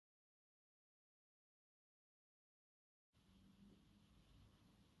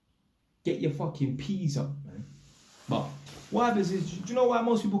Get your fucking peas up, man. But what happens is, do you know why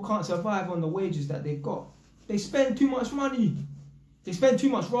most people can't survive on the wages that they've got? They spend too much money. They spend too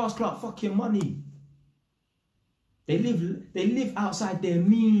much rascal fucking money. They live outside their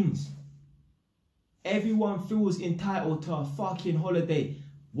means. Everyone feels entitled to a fucking holiday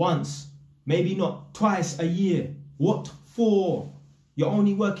once, maybe not twice a year. What for? You're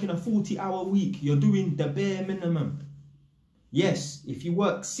only working a 40-hour week. You're doing the bare minimum. Yes, if you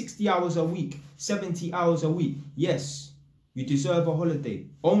work 60 hours a week, 70 hours a week, yes, you deserve a holiday.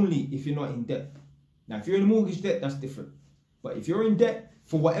 Only if you're not in debt. Now, if you're in mortgage debt, that's different. But if you're in debt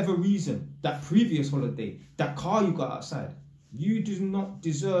for whatever reason, that previous holiday, that car you got outside, you do not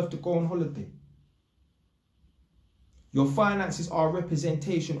deserve to go on holiday. Your finances are a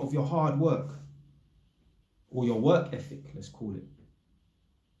representation of your hard work, or your work ethic, let's call it.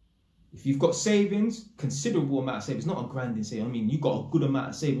 If you've got savings, considerable amount of savings, not a grand in savings, I mean, you've got a good amount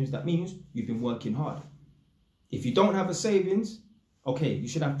of savings, that means you've been working hard. If you don't have a savings, okay, you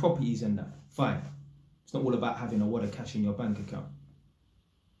should have properties and that, fine. It's not all about having a wad of cash in your bank account.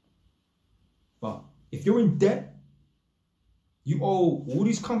 But if you're in debt, you owe all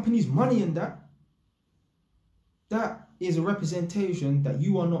these companies money and that is a representation that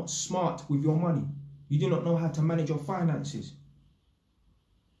you are not smart with your money. You do not know how to manage your finances.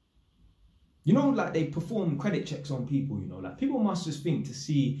 You know, like they perform credit checks on people, you know, like people must just think to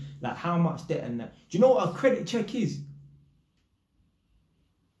see like how much debt and that. Do you know what a credit check is?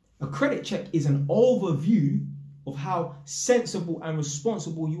 A credit check is an overview of how sensible and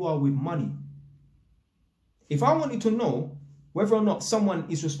responsible you are with money. If I wanted to know whether or not someone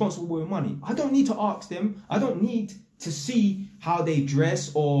is responsible with money, I don't need to ask them. I don't need to see how they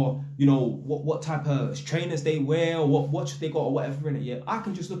dress or, you know, what type of trainers they wear or what watch they got or whatever in it. Yeah, I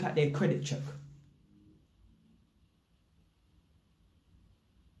can just look at their credit check.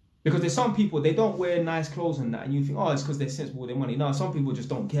 Because there's some people, they don't wear nice clothes and that, and you think, oh, it's because they're sensible with their money. No, some people just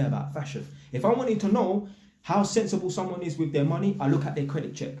don't care about fashion. If I wanted to know how sensible someone is with their money, I look at their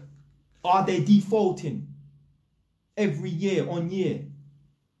credit check. Are they defaulting every year on year?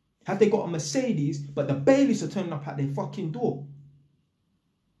 Have they got a Mercedes, but the bailiffs are turning up at their fucking door,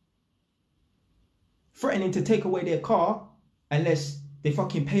 threatening to take away their car unless they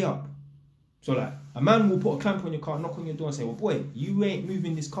fucking pay up? So like, a man will put a clamp on your car, knock on your door and say, well, boy, you ain't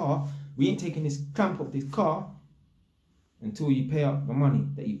moving this car. We ain't taking this clamp off this car until you pay up the money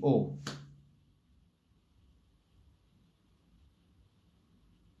that you owe.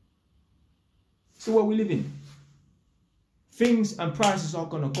 So what we live in? Things and prices are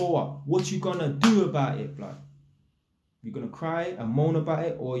going to go up. What you going to do about it, blood? You're going to cry and moan about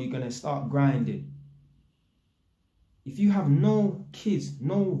it, or you're going to start grinding? If you have no kids,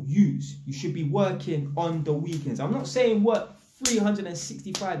 no youths, you should be working on the weekends. I'm not saying work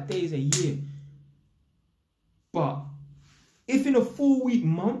 365 days a year. But if in a 4-week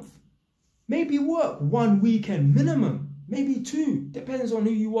month, maybe work 1 weekend minimum. Maybe 2. Depends on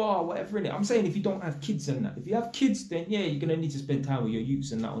who you are, whatever in it. I'm saying if you don't have kids and that. If you have kids, then yeah, you're going to need to spend time with your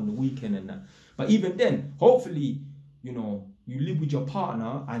youths and that on the weekend and that. But even then, hopefully, you know, you live with your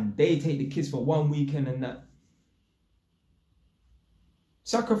partner and they take the kids for 1 weekend and that.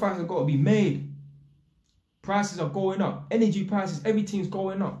 Sacrifices have got to be made. Prices are going up. Energy prices, everything's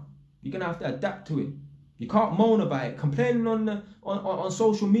going up. You're going to have to adapt to it. You can't moan about it. Complaining on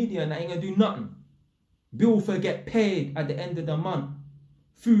social media and that ain't going to do nothing. Bill for get paid at the end of the month.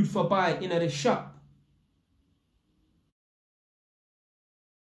 Food for buy in at the shop.